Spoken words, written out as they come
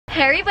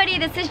Hey everybody,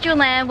 this is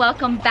Jewelyn.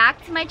 Welcome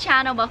back to my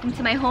channel. Welcome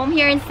to my home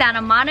here in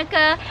Santa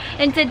Monica.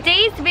 In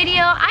today's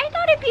video, I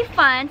thought it'd be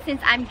fun,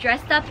 since I'm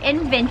dressed up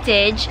in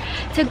vintage,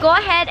 to go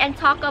ahead and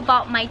talk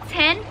about my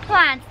 10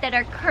 plants that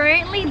are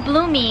currently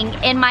blooming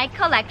in my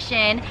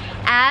collection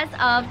as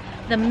of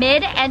the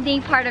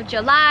mid-ending part of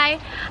July.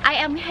 I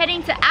am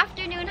heading to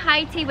afternoon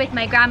high tea with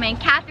my grandma and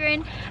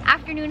Catherine.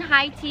 Afternoon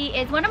high tea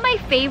is one of my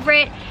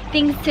favorite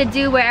things to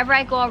do wherever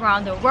I go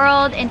around the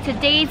world. In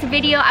today's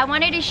video, I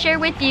wanted to share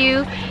with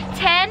you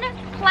 10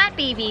 plant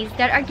babies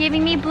that are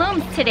giving me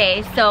blooms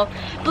today. So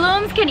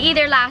blooms can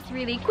either last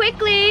really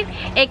quickly,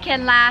 it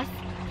can last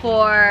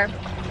for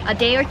a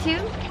day or two,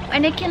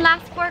 and it can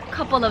last for a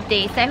couple of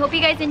days. So I hope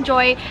you guys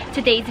enjoy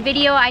today's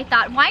video. I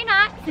thought, why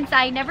not, since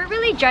I never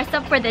really dressed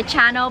up for the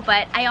channel,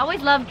 but I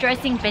always love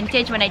dressing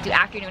vintage when I do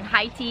afternoon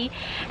high tea.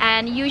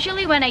 And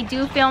usually when I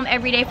do film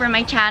every day for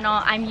my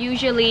channel, I'm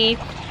usually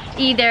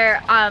either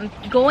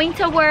going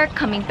to work,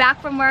 coming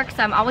back from work,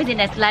 so I'm always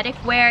in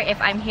athletic wear if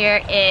I'm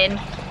here in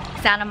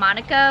Santa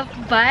Monica.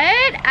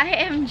 But I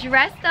am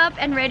dressed up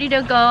and ready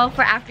to go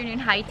for afternoon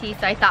high tea,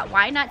 so I thought,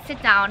 why not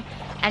sit down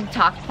and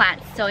talk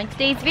plants. So in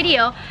today's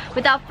video,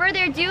 without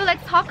further ado,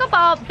 let's talk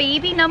about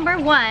baby number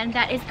 1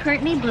 that is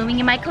currently blooming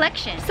in my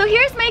collection. So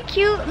here's my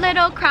cute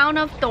little crown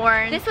of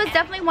thorns. This was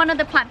definitely one of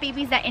the plant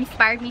babies that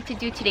inspired me to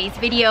do today's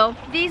video.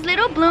 These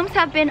little blooms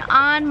have been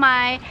on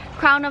my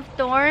crown of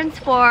thorns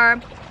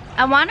for,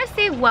 I want to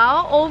say,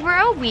 well over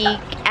a week,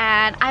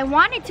 and I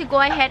wanted to go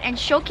ahead and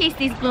showcase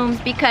these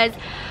blooms because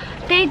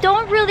they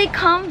don't really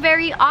come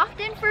very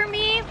often for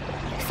me.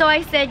 So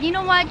I said, you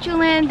know what,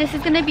 Jewelyn, this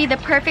is gonna be the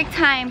perfect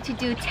time to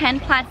do 10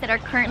 plants that are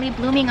currently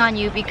blooming on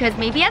you, because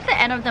maybe at the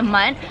end of the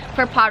month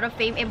for Pot of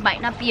Fame it might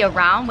not be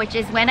around, which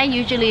is when I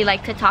usually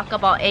like to talk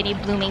about any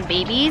blooming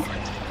babies.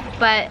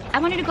 But I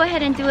wanted to go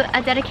ahead and do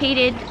a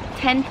dedicated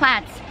 10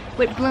 plants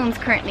with blooms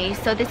currently.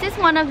 So this is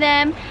one of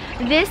them.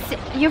 This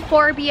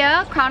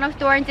Euphorbia crown of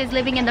thorns is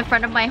living in the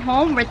front of my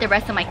home with the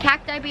rest of my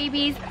cacti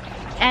babies,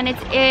 and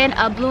it's in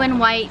a blue and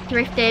white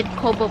thrifted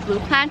cobalt blue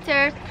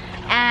planter.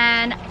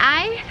 And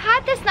I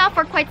had this now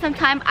for quite some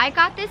time. I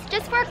got this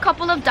just for a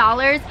couple of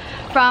dollars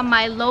from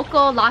my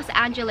local Los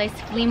Angeles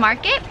flea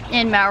market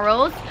in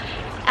Melrose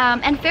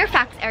and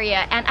Fairfax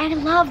area. And I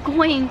love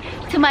going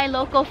to my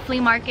local flea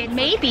market.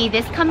 Maybe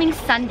this coming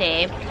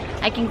Sunday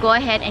I can go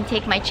ahead and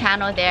take my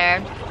channel there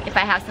if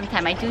I have some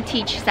time. I do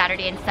teach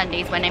Saturday and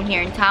Sundays when I'm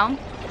here in town,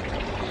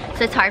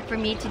 so it's hard for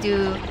me to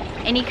do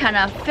any kind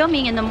of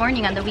filming in the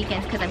morning on the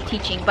weekends because I'm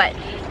teaching. But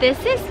this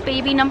is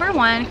baby number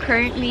 1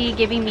 currently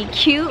giving me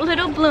cute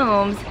little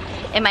blooms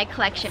in my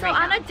collection right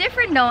now. On a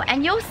different note,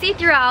 and you'll see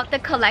throughout the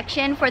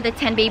collection for the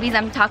 10 babies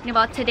I'm talking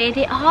about today,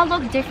 they all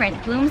look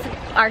different. Blooms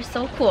are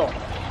so cool.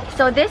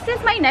 So this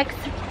is my next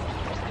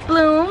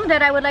bloom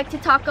that I would like to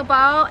talk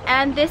about,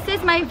 and this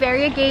is my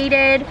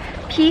variegated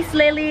peace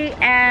lily.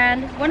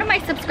 And one of my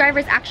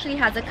subscribers actually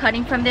has a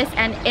cutting from this,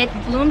 and it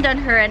bloomed on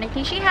her, and I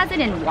think she has it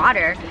in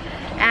water.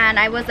 And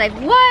I was like,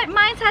 what?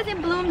 Mine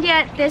hasn't bloomed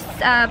yet this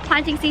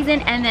planting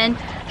season. And then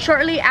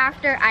shortly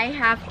after, I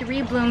have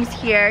 3 blooms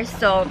here.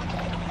 So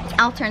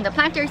I'll turn the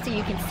planter so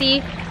you can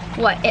see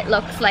what it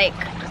looks like.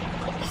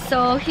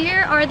 So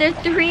here are the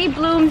 3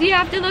 blooms. You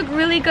have to look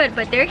really good,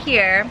 but they're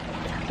here.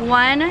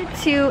 1,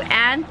 2,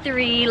 and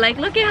 3. Like,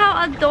 look at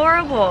how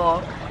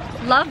adorable.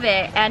 Love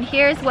it. And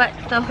here's what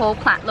the whole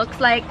plant looks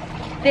like.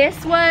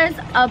 This was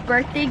a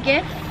birthday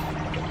gift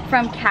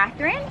from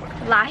Catherine.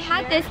 I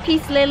had this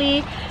peace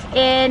lily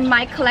in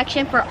my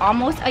collection for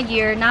almost a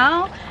year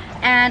now,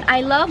 and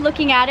I love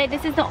looking at it.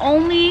 This is the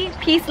only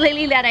peace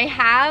lily that I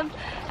have,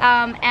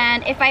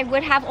 and if I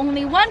would have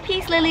only one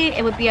peace lily,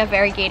 it would be a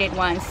variegated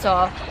one.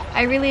 So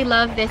I really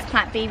love this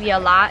plant baby a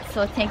lot.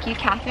 So thank you,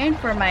 Catherine,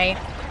 for my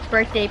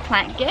birthday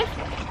plant gift.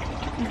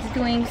 It's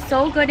doing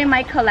so good in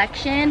my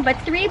collection. But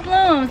 3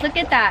 blooms, look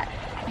at that,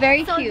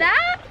 very cute. So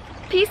that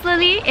peace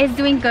lily is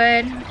doing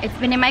good. It's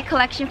been in my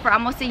collection for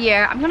almost a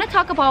year. I'm gonna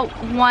talk about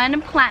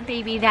one plant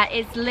baby that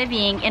is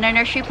living in a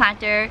nursery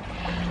planter,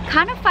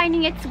 kind of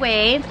finding its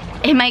way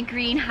in my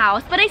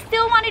greenhouse. But I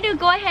still wanted to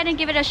go ahead and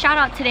give it a shout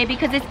out today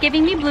because it's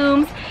giving me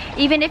blooms,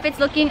 even if it's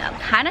looking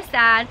kind of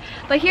sad.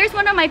 But here's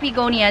one of my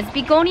begonias.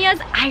 Begonias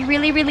I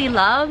really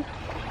love,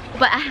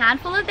 but a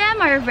handful of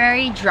them are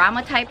very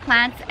drama type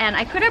plants, and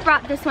I could have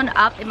brought this one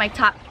up in my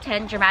top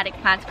 10 dramatic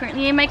plants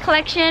currently in my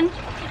collection.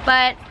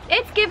 But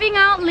it's giving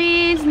out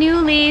leaves, new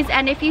leaves,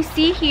 and if you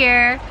see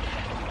here,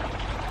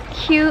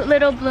 cute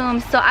little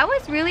blooms. So I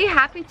was really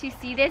happy to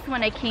see this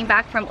when I came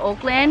back from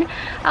Oakland.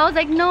 I was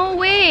like, no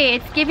way,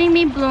 it's giving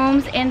me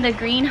blooms in the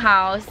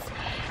greenhouse,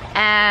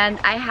 and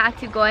I had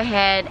to go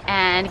ahead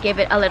and give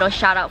it a little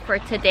shout out for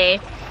today.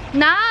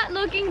 Not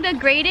looking the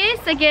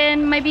greatest.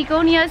 Again, my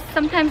begonias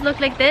sometimes look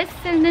like this,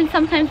 and then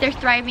sometimes they're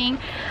thriving.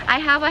 I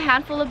have a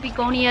handful of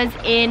begonias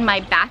in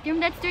my bathroom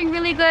that's doing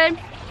really good.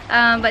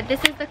 But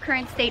this is the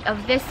current state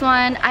of this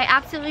one. I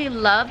absolutely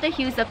love the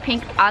hues of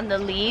pink on the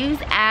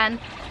leaves and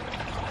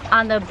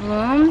on the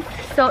blooms.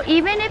 So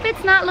even if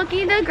it's not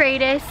looking the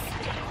greatest,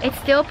 it's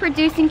still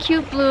producing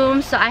cute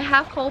blooms, so I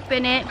have hope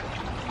in it.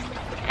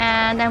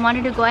 and I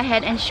wanted to go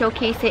ahead and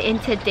showcase it in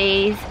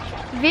today's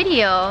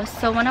video.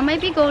 So one of my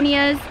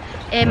begonias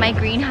in my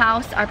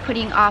greenhouse are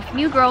putting off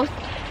new growth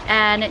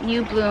and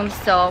new blooms,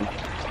 so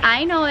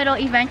I know it'll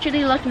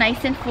eventually look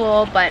nice and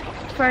full, but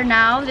for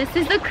now this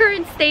is the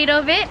current state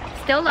of it.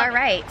 Still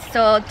alright.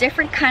 So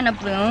different kind of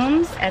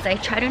blooms as I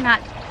try to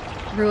not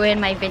ruin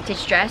my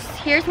vintage dress.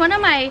 Here's one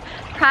of my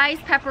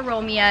prized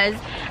peperomias,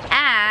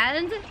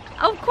 and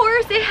of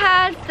course it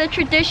has the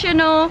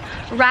traditional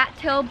rat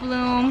tail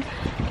bloom,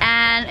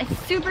 and it's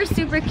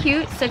super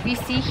cute. So if you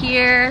see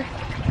here,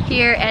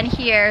 here, and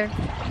here,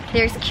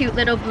 there's cute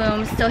little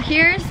blooms. So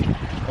here's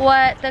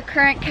what the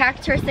current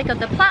characteristic of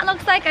the plant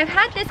looks like. I've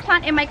had this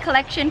plant in my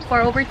collection for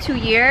over 2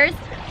 years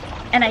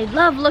and I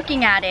love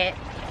looking at it.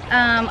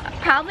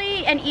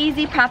 Probably an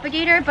easy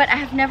propagator, but I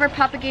have never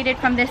propagated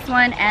from this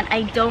one and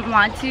I don't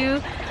want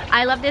to.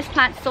 I love this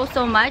plant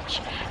so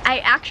much. I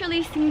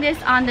actually seen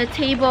this on the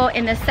table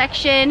in the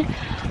section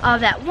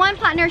of that one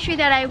plant nursery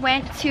that I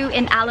went to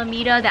in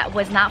Alameda that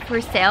was not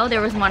for sale.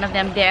 There was one of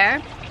them there.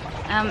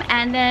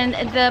 And then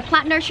the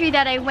plant nursery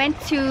that I went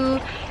to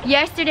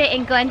yesterday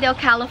in Glendale,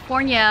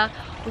 California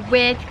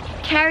with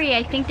Carrie,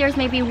 I think there's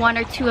maybe 1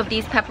 or 2 of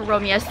these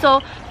peperomias.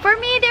 So for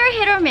me, they're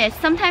hit or miss.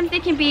 Sometimes they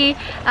can be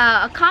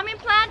a common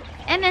plant,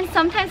 and then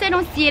sometimes I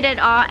don't see it at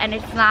all and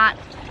it's not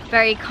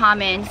very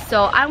common.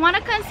 So I want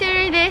to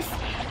consider this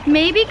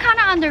maybe kind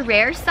of on the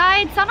rare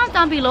side. Sound out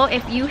down below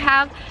if you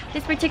have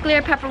this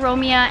particular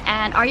peperomia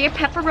and are your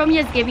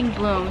peperomias giving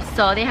blooms.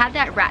 So they have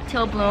that rat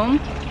tail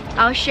bloom.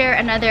 I'll share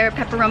another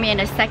peperomia in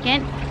a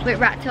second with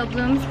rat tail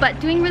blooms, but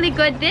doing really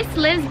good. This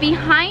lives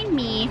behind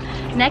me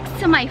next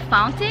to my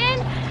fountain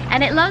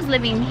and it loves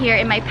living here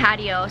in my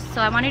patio. So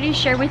I wanted to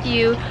share with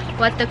you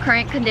what the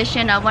current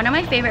condition of one of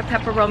my favorite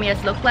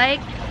peperomias look like.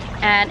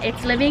 And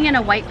it's living in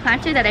a white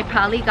planter that I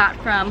probably got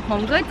from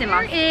Home Goods. And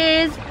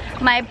here is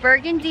my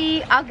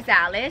burgundy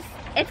oxalis.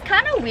 It's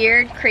kind of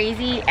weird,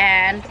 crazy,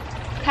 and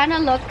kind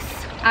of looks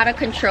out of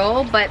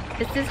control, but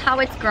this is how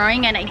it's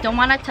growing and I don't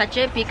want to touch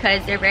it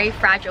because they're very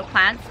fragile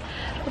plants.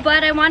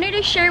 But I wanted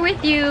to share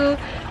with you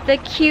the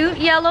cute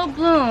yellow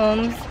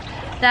blooms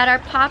that are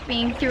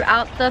popping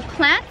throughout the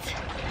plant,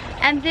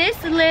 and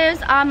this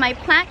lives on my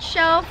plant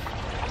shelf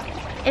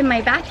in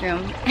my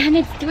bathroom and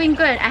it's doing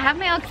good. I have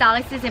my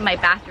oxalises in my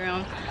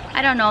bathroom.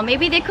 I don't know,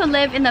 maybe they could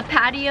live in the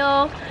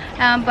patio,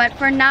 but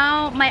for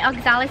now my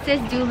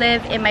oxalises do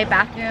live in my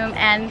bathroom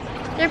and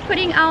they're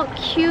putting out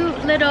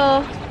cute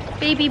little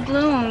baby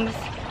blooms.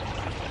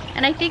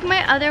 And I think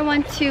my other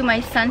one too,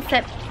 my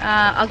sunset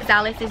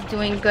oxalis, is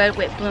doing good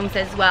with blooms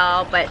as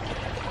well. But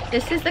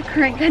this is the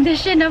current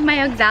condition of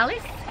my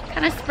oxalis,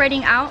 kind of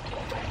spreading out.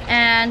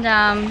 And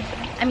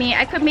I mean,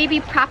 I could maybe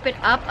prop it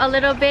up a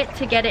little bit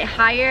to get it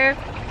higher,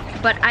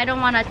 but I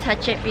don't want to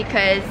touch it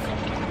because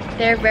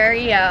they're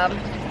very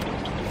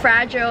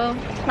fragile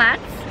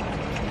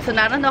plants, so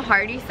not on the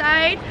hardy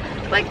side.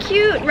 But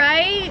cute,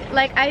 right?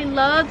 Like, I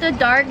love the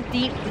dark,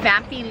 deep,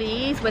 vampy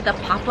leaves with a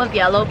pop of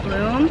yellow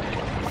bloom.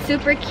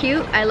 Super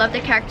cute. I love the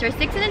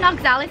characteristics. And then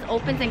oxalis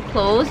opens and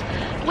closes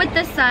with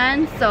the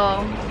sun,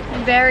 so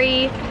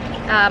very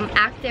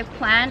active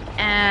plant.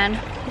 And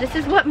this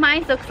is what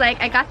mine looks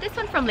like. I got this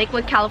one from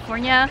Lakewood,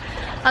 California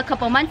a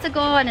couple months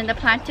ago, and then the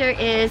planter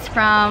is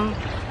from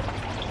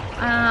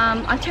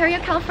Ontario,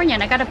 California,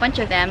 and I got a bunch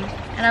of them.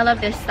 And I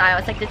love this style.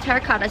 It's like the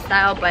terracotta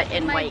style, but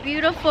in white. My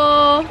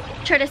beautiful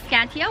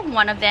Tradescantia,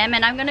 one of them,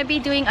 and I'm gonna be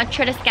doing a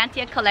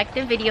Tradescantia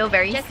collective video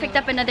very soon. Just picked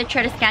up another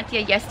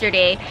Tradescantia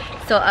yesterday,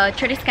 so a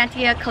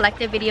Tradescantia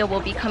collective video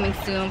will be coming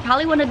soon.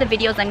 Probably one of the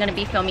videos I'm gonna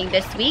be filming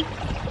this week.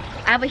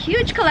 I have a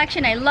huge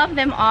collection. I love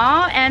them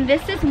all, and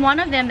this is one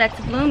of them that's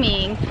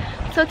blooming.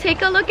 So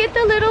take a look at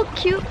the little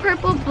cute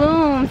purple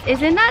blooms.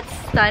 Isn't that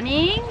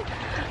stunning?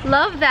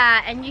 Love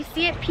that. And you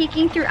see it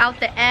peeking throughout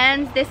the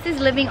ends. This is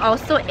living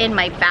also in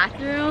my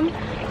bathroom,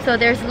 so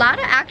there's a lot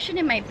of action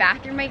in my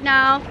bathroom right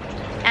now,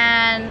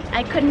 and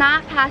I could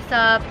not pass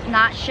up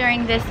not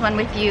sharing this one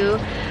with you.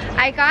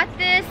 I got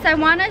this, I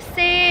want to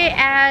say,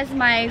 as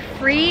my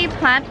free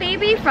plant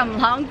baby from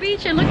Long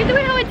Beach, and look at the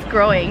way how it's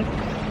growing.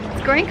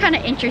 It's growing kind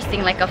of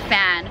interesting, like a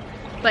fan.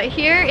 But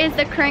here is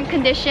the current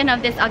condition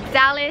of this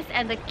oxalis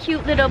and the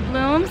cute little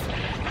blooms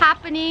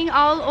happening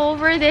all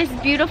over this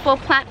beautiful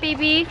plant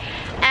baby.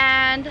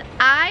 And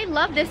I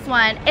love this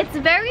one. It's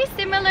very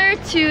similar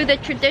to the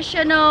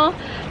traditional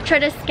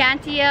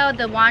Tradescantia,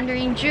 the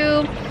Wandering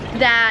Jew,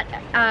 that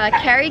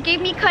Carrie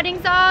gave me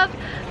cuttings of,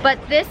 but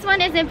this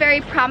one isn't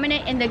very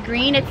prominent in the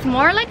green. It's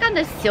more like on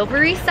the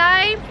silvery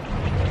side.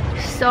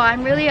 So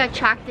I'm really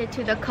attracted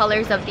to the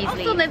colors of these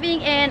leaves. Also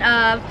living in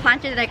a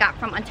planter that I got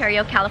from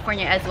Ontario,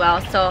 California as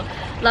well. So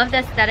love the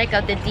aesthetic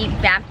of the deep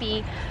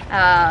vampy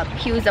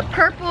hues of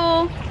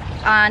purple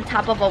on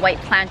top of a white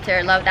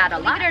planter. Love that a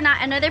lot. Believe it or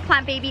not, another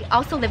plant baby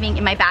also living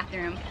in my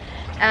bathroom.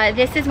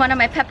 This is one of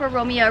my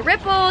peperomia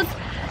ripples,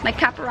 my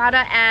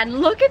caparata, and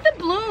look at the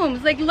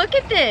blooms. Like, look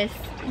at this.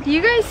 Do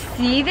you guys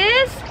see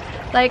this?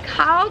 Like,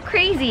 how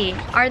crazy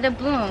are the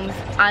blooms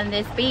on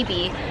this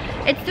baby?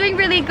 It's doing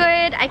really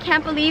good. I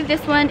can't believe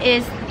this one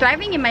is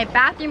thriving in my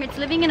bathroom. It's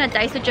living in a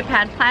Daiso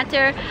Japan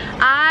planter.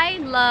 I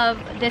love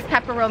this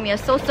peperomia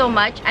so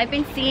much. I've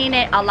been seeing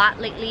it a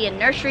lot lately in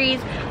nurseries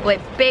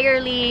with bigger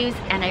leaves,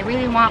 and I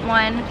really want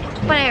one,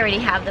 but I already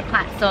have the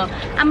plant, so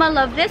I'm gonna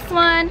love this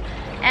one.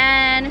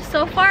 And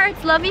so far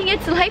it's loving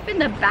its life in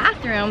the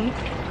bathroom.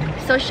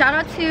 So shout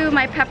out to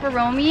my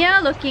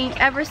peperomia, looking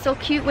ever so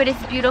cute with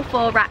its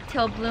beautiful rat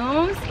tail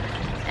blooms.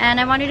 And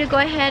I wanted to go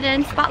ahead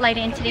and spotlight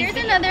it in today's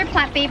video. Here's another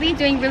plant baby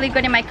doing really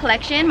good in my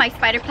collection, my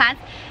spider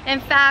plants. In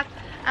fact,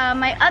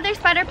 my other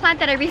spider plant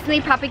that I recently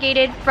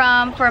propagated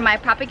for my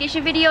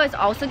propagation video is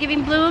also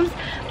giving blooms,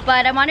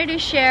 but I wanted to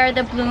share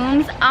the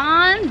blooms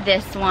on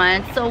this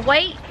one. So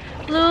white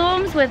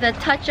blooms with a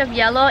touch of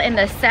yellow in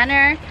the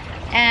center,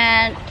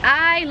 and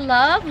I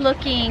love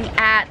looking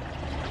at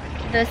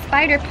the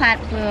spider plant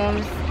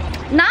blooms.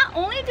 Not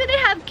only do they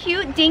have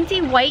cute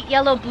dainty white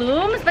yellow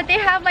blooms, but they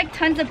have like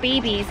tons of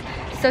babies.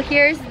 So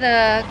here's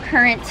the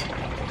current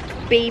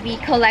baby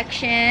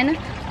collection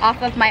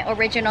off of my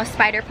original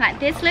spider plant.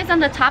 This lives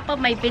on the top of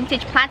my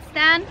vintage plant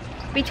stand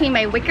between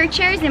my wicker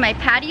chairs in my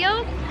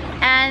patio,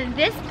 and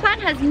this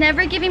plant has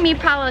never given me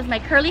problems. My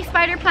curly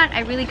spider plant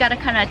I really gotta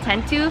kind of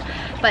attend to,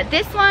 but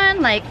this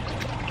one, like,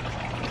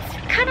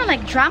 it's kind of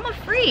like drama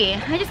free.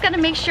 I just gotta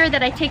make sure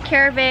that I take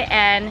care of it,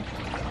 and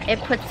it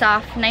puts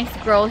off nice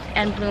growth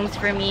and blooms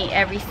for me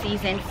every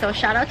season. So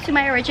shout out to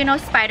my original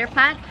spider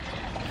plant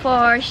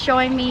for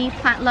showing me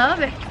plant love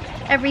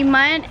every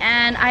month,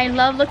 and I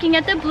love looking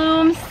at the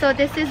blooms. So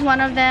this is one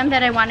of them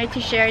that I wanted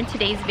to share in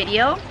today's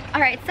video.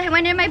 Alright, so I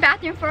went in my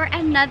bathroom for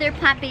another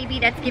plant baby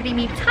that's giving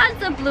me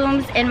tons of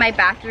blooms in my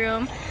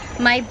bathroom.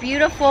 My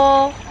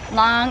beautiful,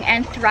 long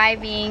and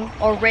thriving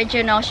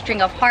original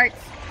string of hearts.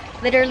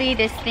 Literally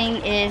this thing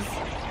is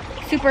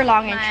super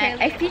long and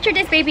trailing. I featured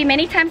this baby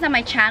many times on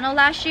my channel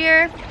last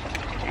year,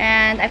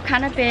 and I've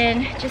kind of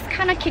been just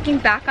kind of kicking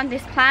back on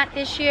this plant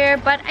this year,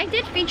 but I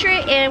did feature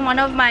it in one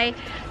of my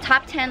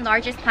top 10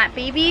 largest plant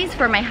babies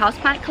for my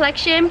houseplant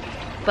collection.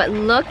 But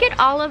look at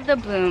all of the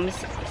blooms.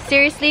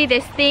 Seriously,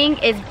 this thing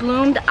is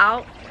bloomed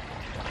out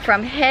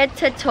from head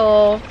to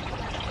toe,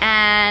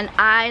 and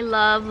I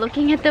love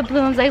looking at the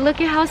blooms. Like, look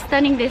at how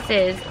stunning this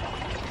is.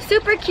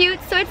 Super cute.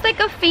 So it's like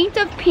a faint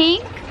of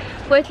pink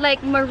with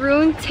like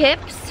maroon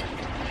tips.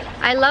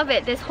 I love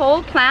it. This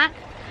whole plant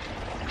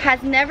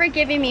has never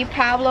given me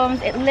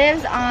problems. It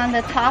lives on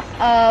the top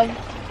of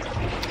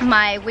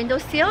my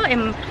windowsill.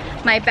 In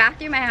my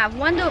bathroom I have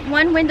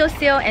one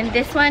windowsill, and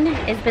this one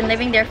has been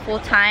living there full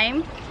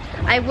time.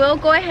 I will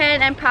go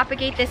ahead and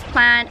propagate this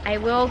plant. I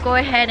will go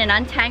ahead and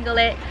untangle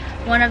it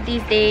one of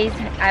these days.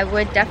 I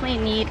would definitely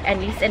need at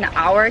least an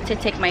hour to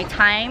take my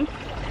time,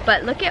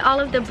 but look at all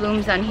of the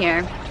blooms on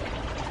here.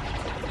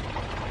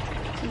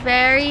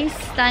 Very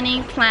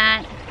stunning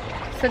plant.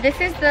 So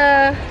this is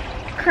the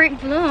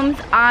current blooms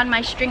on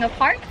my string of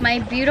hearts, my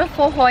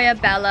beautiful Hoya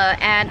Bella,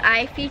 and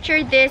I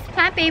featured this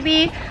plant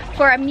baby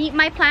for a Meet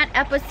My Plant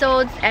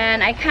episodes,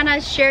 and I kind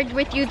of shared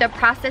with you the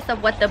process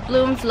of what the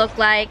blooms look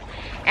like,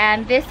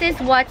 and this is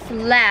what's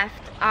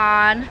left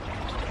on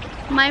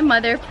my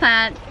mother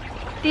plant.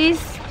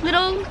 These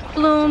little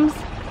blooms,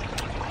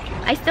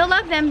 I still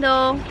love them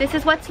though. This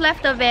is what's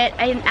left of it,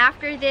 and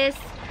after this,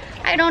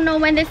 I don't know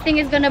when this thing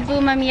is gonna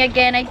bloom on me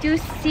again. I do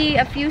see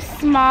a few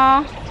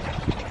small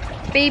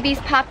babies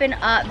popping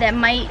up that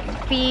might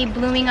be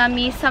blooming on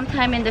me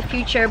sometime in the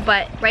future,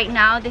 but right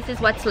now this is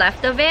what's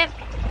left of it.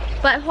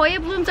 But Hoya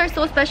blooms are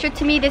so special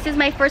to me. This is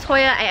my first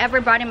Hoya I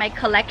ever brought in my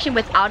collection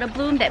without a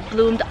bloom that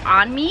bloomed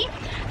on me,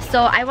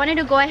 so I wanted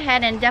to go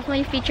ahead and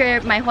definitely feature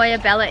my Hoya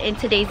Bella in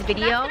today's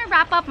video. That's gonna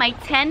wrap up my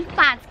 10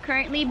 plants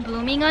currently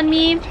blooming on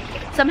me.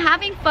 So I'm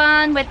having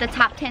fun with the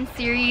top 10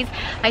 series.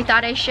 I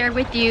thought I'd share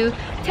with you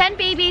 10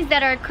 babies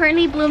that are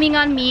currently blooming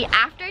on me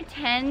after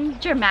 10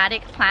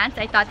 dramatic plants.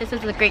 I thought this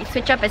was a great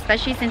switch up,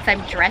 especially since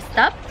I'm dressed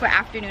up for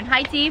afternoon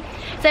high tea.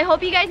 So I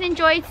hope you guys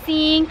enjoyed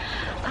seeing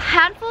a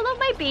handful of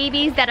my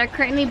babies that are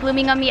currently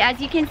blooming on me. As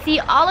you can see,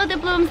 all of the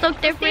blooms look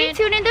different.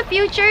 Stay tuned in the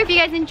future. If you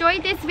guys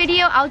enjoyed this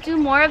video, I'll do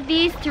more of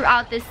these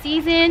throughout the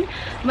season.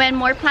 When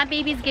more plant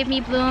babies give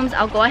me blooms,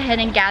 I'll go ahead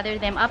and gather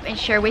them up and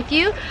share with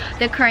you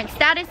the current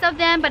status of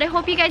them. But I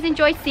hope you guys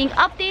enjoyed seeing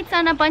updates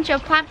on a bunch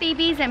of plant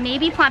babies, and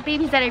maybe plant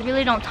babies that I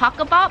really don't talk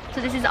about.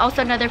 So this is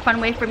also another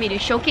fun way for me to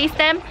showcase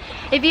them.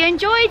 If you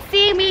enjoyed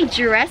seeing me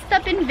dressed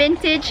up in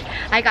vintage,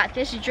 I got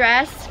this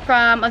dress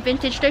from a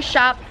vintage thrift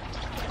shop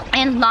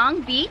in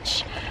Long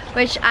Beach,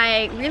 which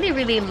I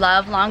really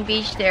love. Long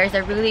Beach, there's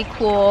a really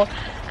cool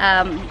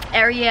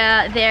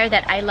area there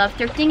that I love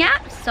thrifting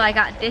at. So I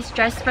got this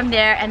dress from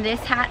there, and this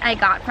hat I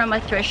got from a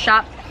thrift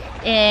shop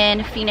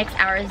in Phoenix,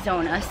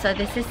 Arizona. So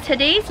this is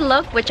today's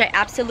look, which I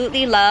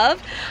absolutely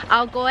love.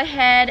 I'll go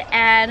ahead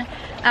and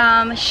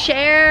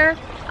share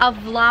a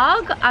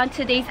vlog on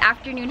today's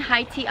afternoon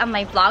high tea on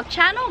my vlog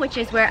channel, which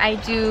is where I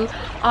do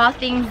all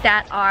things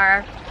that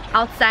are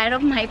outside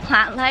of my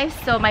plant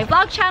life. So my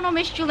vlog channel,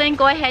 Miss Jewelyn,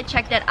 go ahead,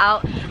 check that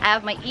out. I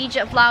have my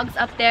Egypt vlogs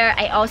up there.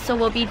 I also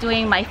will be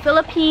doing my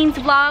Philippines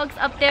vlogs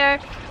up there,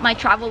 my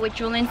travel with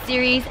Jewelyn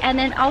series, and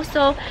then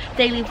also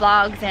daily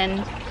vlogs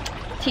and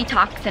tea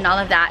talks and all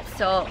of that.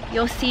 So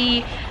you'll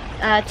see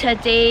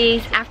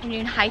today's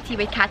afternoon high tea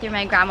with Catherine,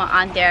 my grandma,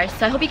 on there.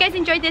 So I hope you guys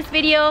enjoyed this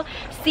video,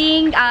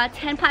 seeing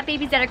 10 plant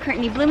babies that are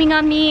currently blooming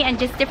on me and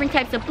just different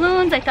types of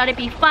blooms. I thought it'd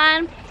be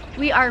fun.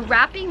 We are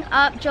wrapping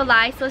up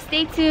July, so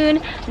stay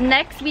tuned.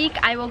 Next week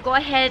I will go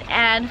ahead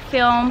and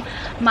film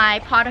my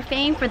pot of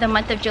fame for the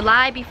month of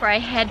July before I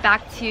head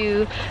back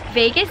to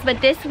Vegas. But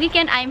this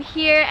weekend I'm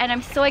here and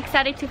I'm so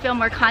excited to film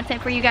more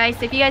content for you guys.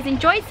 So if you guys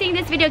enjoyed seeing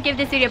this video, give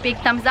this video a big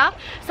thumbs up.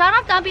 Sound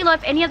off down below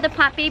if any of the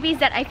plant babies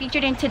that I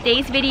featured in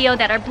today's video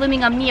that are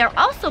blooming on me are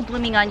also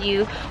blooming on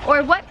you,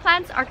 or what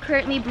plants are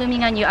currently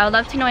blooming on you. I would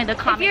love to know in the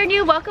comments. If you're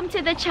new, welcome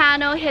to the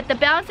channel. Hit the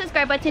bell and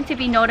subscribe button to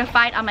be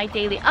notified on my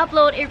daily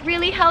upload. It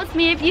really helps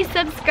me if you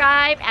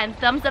subscribe and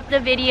thumbs up the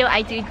video.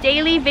 I do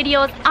daily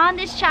videos on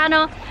this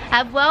channel. I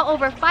have well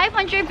over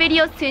 500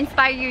 videos to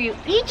inspire you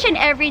each and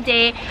every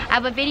day. I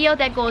have a video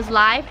that goes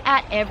live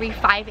at every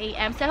 5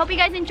 a.m. So I hope you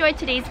guys enjoyed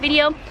today's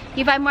video. You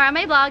can find more on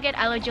my blog at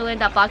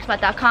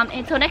ilovejewelyn.blogspot.com.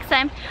 Until next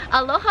time,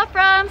 aloha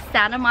from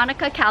Santa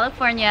Monica,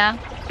 California.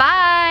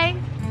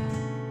 Bye!